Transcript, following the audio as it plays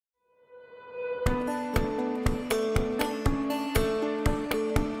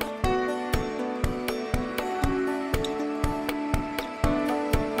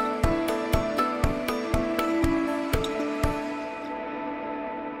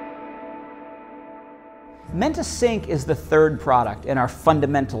MentaSync is the third product in our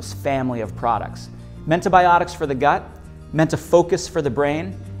fundamentals family of products. Mentabiotics for the gut, MentaFocus for the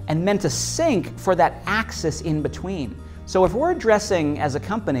brain, and MentaSync for that axis in between. So if we're addressing as a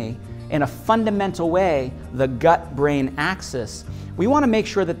company in a fundamental way the gut-brain axis, we want to make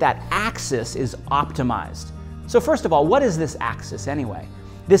sure that that axis is optimized. So first of all, what is this axis anyway?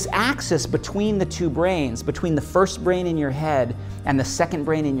 This axis between the two brains, between the first brain in your head and the second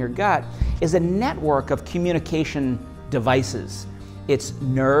brain in your gut, is a network of communication devices. It's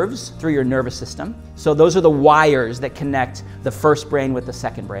nerves through your nervous system. So those are the wires that connect the first brain with the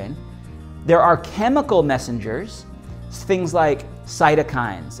second brain. There are chemical messengers, things like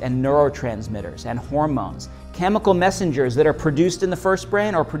cytokines and neurotransmitters and hormones. Chemical messengers that are produced in the first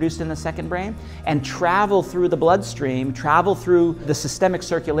brain or produced in the second brain and travel through the bloodstream, travel through the systemic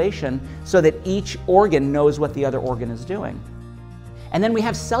circulation so that each organ knows what the other organ is doing. And then we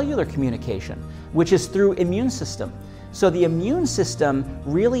have cellular communication, which is through immune system. So the immune system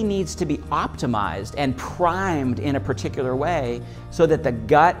really needs to be optimized and primed in a particular way so that the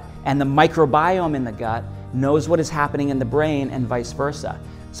gut and the microbiome in the gut knows what is happening in the brain and vice versa.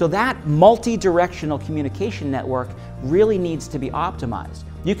 So that multi-directional communication network really needs to be optimized.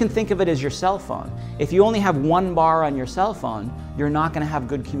 You can think of it as your cell phone. If you only have one bar on your cell phone, you're not going to have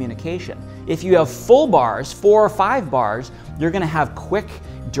good communication. If you have full bars, 4 or 5 bars, you're going to have quick,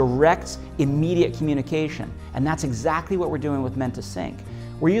 direct, immediate communication. And that's exactly what we're doing with MentaSync.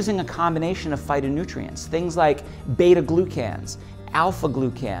 We're using a combination of phytonutrients, things like beta-glucans,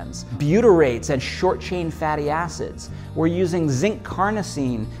 alpha-glucans, butyrates, and short-chain fatty acids. We're using zinc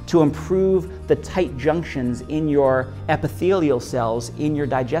carnosine to improve the tight junctions in your epithelial cells in your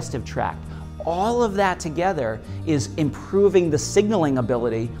digestive tract. All of that together is improving the signaling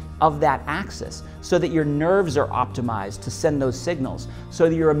ability of that axis so that your nerves are optimized to send those signals, so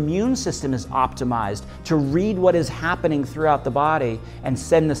that your immune system is optimized to read what is happening throughout the body and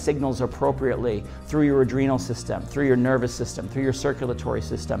send the signals appropriately through your adrenal system, through your nervous system, through your circulatory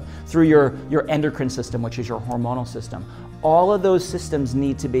system, through your endocrine system, which is your hormonal system. All of those systems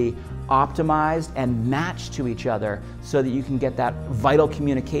need to be optimized and matched to each other so that you can get that vital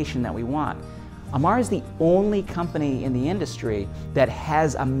communication that we want. Amara is the only company in the industry that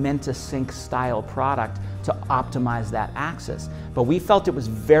has a MentaSync style product to optimize that axis. But we felt it was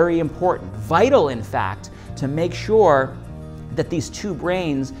very important, vital in fact, to make sure that these two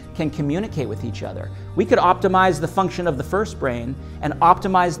brains can communicate with each other. We could optimize the function of the first brain and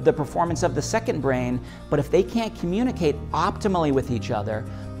optimize the performance of the second brain, but if they can't communicate optimally with each other,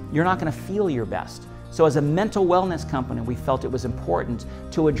 you're not going to feel your best. So as a mental wellness company, we felt it was important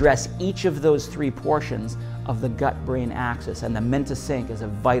to address each of those 3 portions of the gut-brain axis, and the MentaSync is a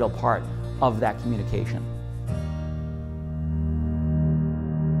vital part of that communication.